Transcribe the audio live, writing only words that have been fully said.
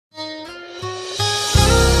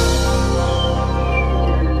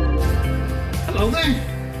Hello there,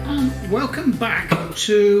 and welcome back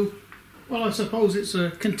to, well, I suppose it's a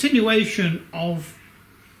continuation of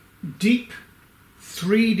deep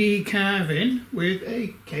 3D carving with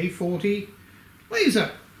a K40 laser.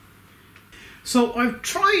 So I've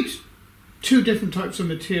tried two different types of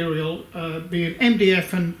material, being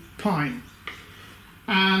MDF and pine,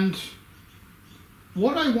 and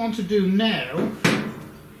what I want to do now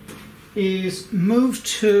is move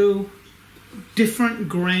to different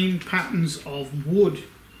grain patterns of wood.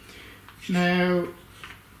 Now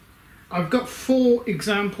I've got 4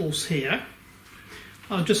 examples here.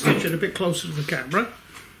 I'll just touch it a bit closer to the camera.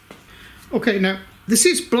 Okay, now this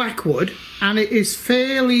is black wood, and it is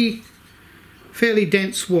fairly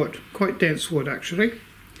dense wood, quite dense wood actually.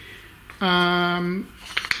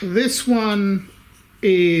 This one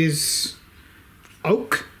is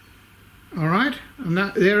oak, all right, and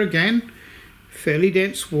that there again, fairly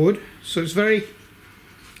dense wood. So it's very,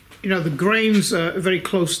 you know, the grains are very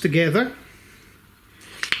close together.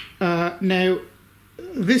 Now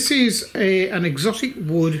this is an exotic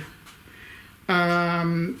wood,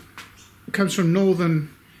 comes from northern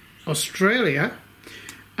Australia,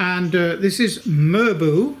 and this is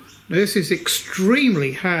Merbau. This is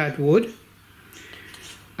extremely hard wood,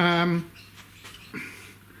 and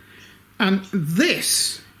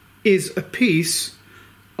this is a piece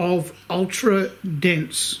of ultra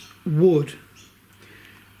dense wood,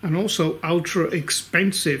 and also ultra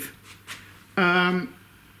expensive.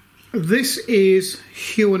 This is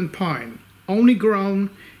Huon pine, only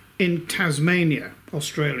grown in Tasmania,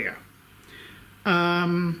 Australia.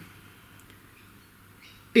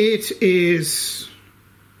 It is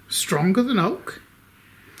stronger than oak,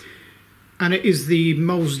 and it is the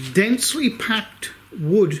most densely packed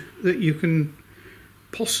wood that you can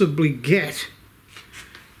possibly get.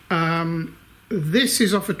 This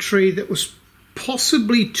is off a tree that was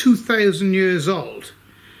possibly 2,000 years old.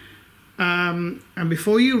 And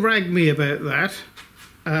before you rag me about that,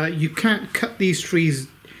 you can't cut these trees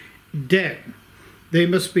down. They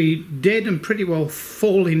must be dead and pretty well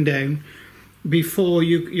falling down before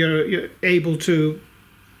you're able to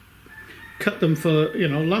cut them for, you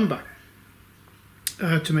know, lumber,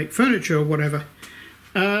 to make furniture or whatever.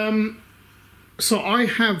 So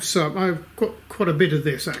I've got quite a bit of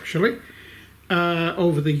this actually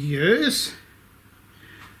over the years,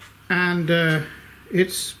 and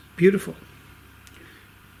it's beautiful.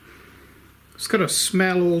 It's got a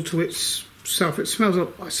smell all to itself. It smells,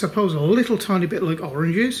 I suppose, a little tiny bit like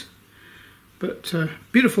oranges, but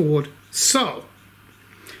beautiful wood. So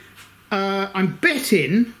I'm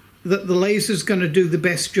betting that the laser's going to do the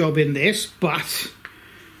best job in this, but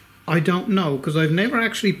I don't know, because I've never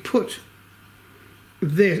actually put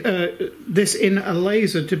this in a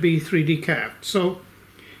laser to be 3D carved. So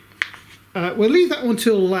we'll leave that one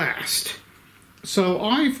till last. So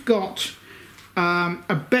I've got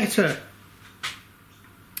a better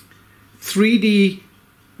 3D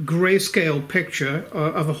grayscale picture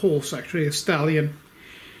of a horse, actually, a stallion,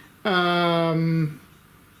 that's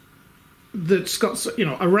got, you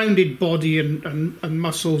know, a rounded body and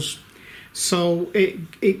muscles. So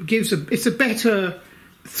it gives it's a better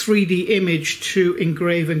 3D image to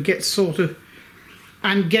engrave and get some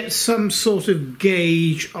sort of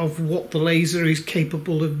gauge of what the laser is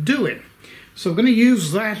capable of doing. So we're going to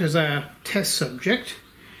use that as our test subject,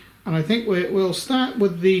 and I think we'll start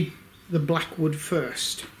with the black wood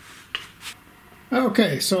first.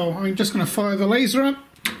 Okay, so I'm just going to fire the laser up.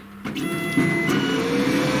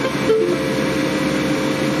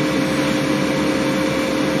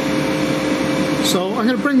 So I'm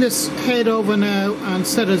going to bring this head over now and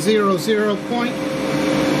set a 0, 0 point.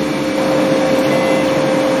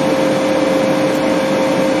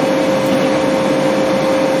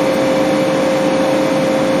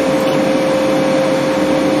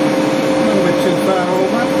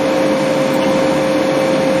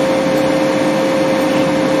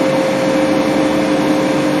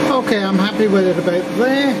 Okay, I'm happy with it about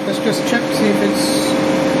there. Let's just check to see if it's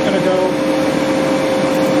going to go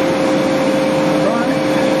right.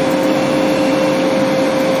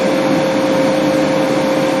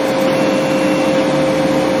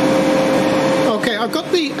 Okay, I've got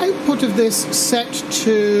the output of this set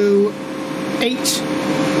to 8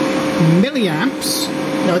 milliamps.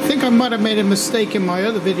 Now I think I might have made a mistake in my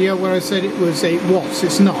other video where I said it was 8 watts.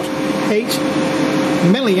 It's not. 8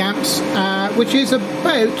 milliamps, which is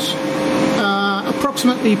about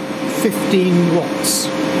approximately 15 watts.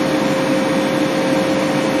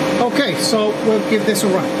 Okay, so we'll give this a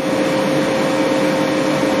run.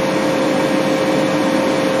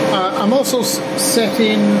 I'm also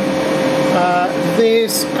setting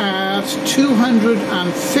this at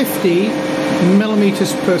 250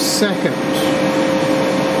 millimeters per second.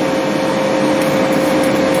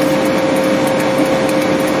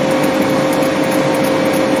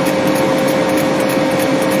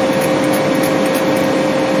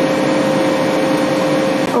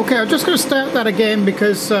 Okay, I'm just going to start that again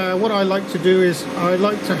because what I like to do is I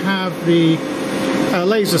like to have the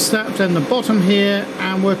laser snapped in the bottom here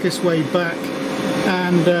and work its way back,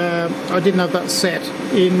 and I didn't have that set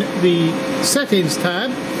in the settings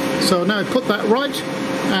tab, so now I put that right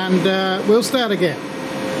and we'll start again.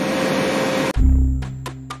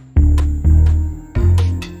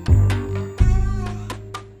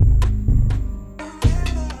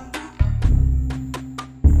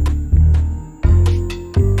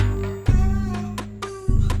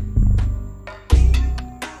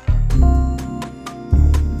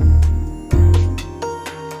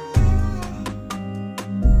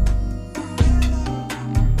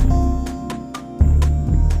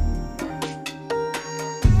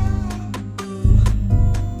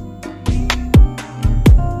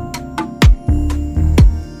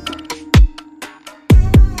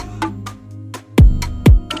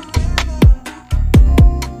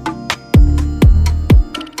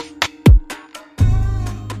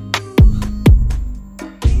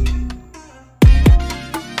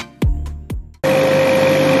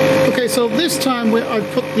 So this time I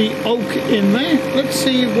put the oak in there. Let's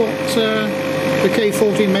see what the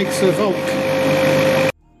K40 makes of oak.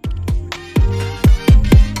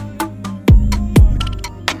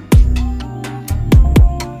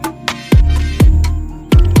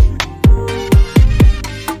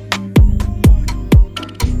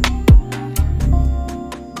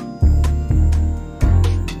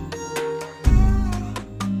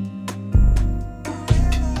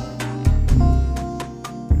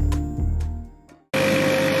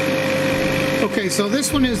 Okay, so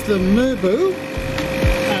this one is the Merbu,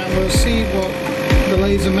 and we'll see what the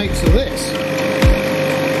laser makes of this.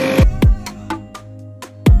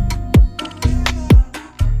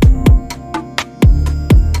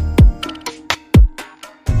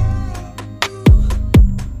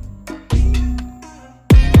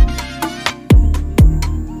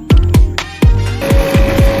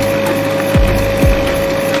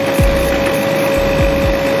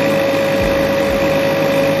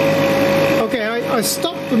 I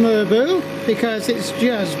stopped the Merbu because it's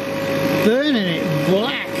just burning it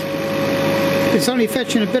black. It's only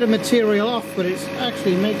fetching a bit of material off, but it's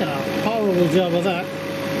actually making a horrible job of that.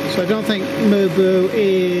 So I don't think Merbu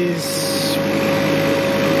is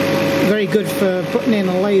very good for putting in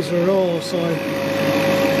a laser at all, so I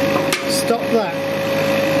stopped that.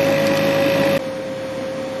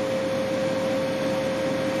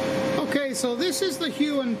 Okay, so this is the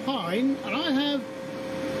Yuyong pine, and I have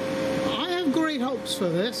great hopes for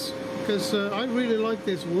this because I really like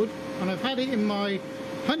this wood, and I've had it in my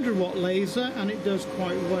 100-watt laser and it does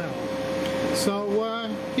quite well.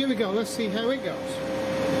 So here we go, let's see how it goes.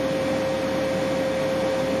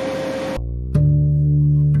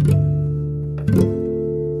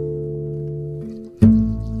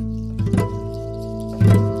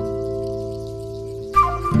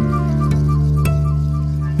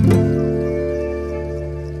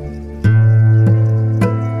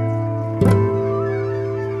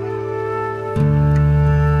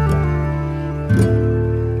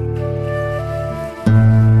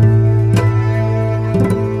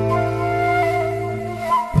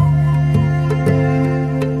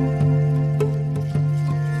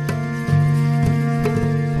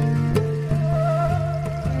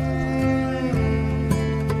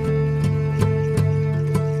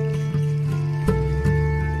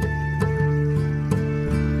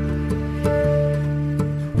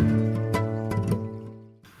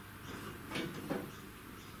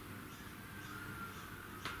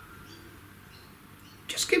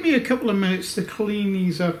 Just give me a couple of minutes to clean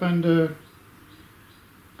these up under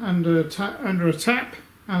a tap and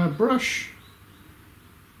a brush.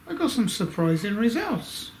 I got some surprising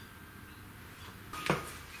results.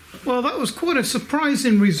 Well, that was quite a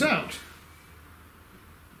surprising result.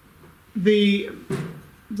 The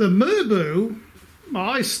Merbu,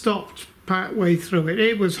 I stopped part way through it.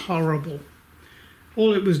 It was horrible.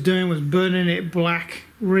 All it was doing was burning it black,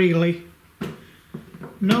 really.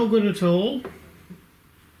 No good at all.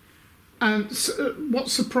 And what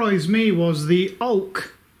surprised me was the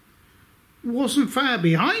oak wasn't far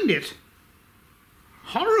behind it.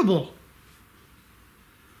 Horrible.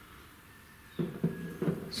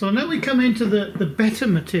 So now we come into the better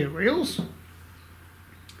materials.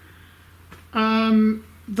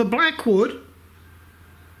 The blackwood,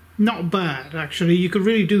 not bad actually. You could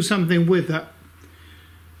really do something with that.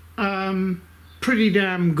 Pretty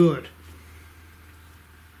damn good.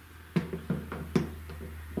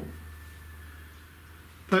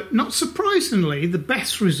 But not surprisingly, the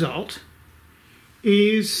best result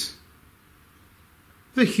is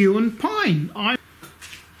the hue and pine.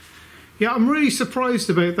 I'm really surprised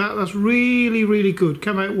about that. That's really, really good.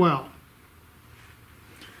 Come out well.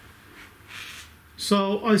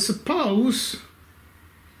 So I suppose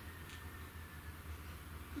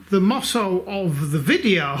the motto of the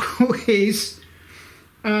video is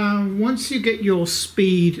once you get your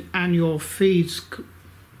speed and your feeds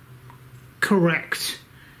correct,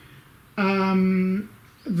 the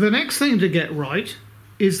next thing to get right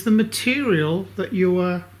is the material that you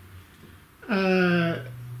are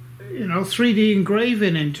 3D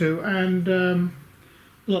engraving into. And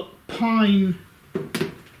look, pine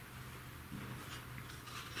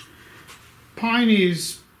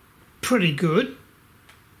is pretty good.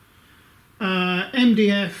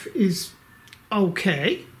 MDF is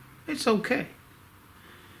okay. It's okay.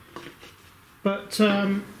 But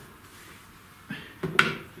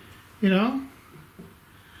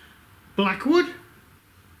blackwood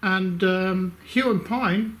and hue and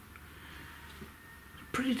pine,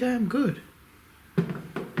 pretty damn good.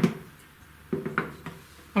 And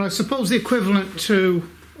I suppose the equivalent to,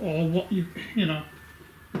 or what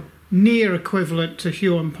near equivalent to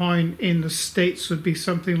hue and pine in the States would be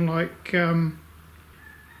something like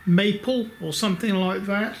maple or something like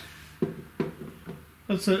that.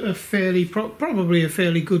 That's a fairly, probably a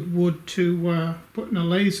fairly good wood to put in a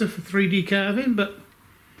laser for 3D carving. But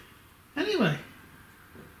anyway,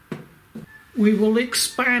 we will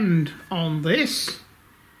expand on this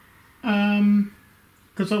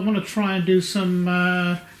because I want to try and do some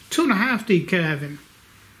 2.5D carving.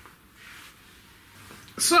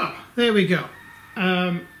 So there we go.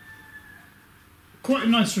 Quite a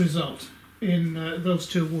nice result in those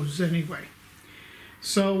two woods anyway.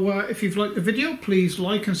 So if you've liked the video, please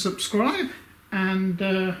like and subscribe, and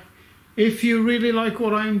if you really like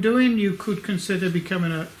what I'm doing, you could consider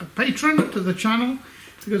becoming a patron to the channel,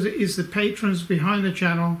 because it is the patrons behind the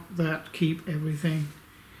channel that keep everything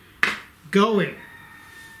going.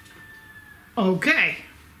 Okay,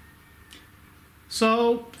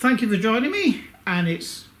 so thank you for joining me, and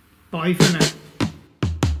it's bye for now.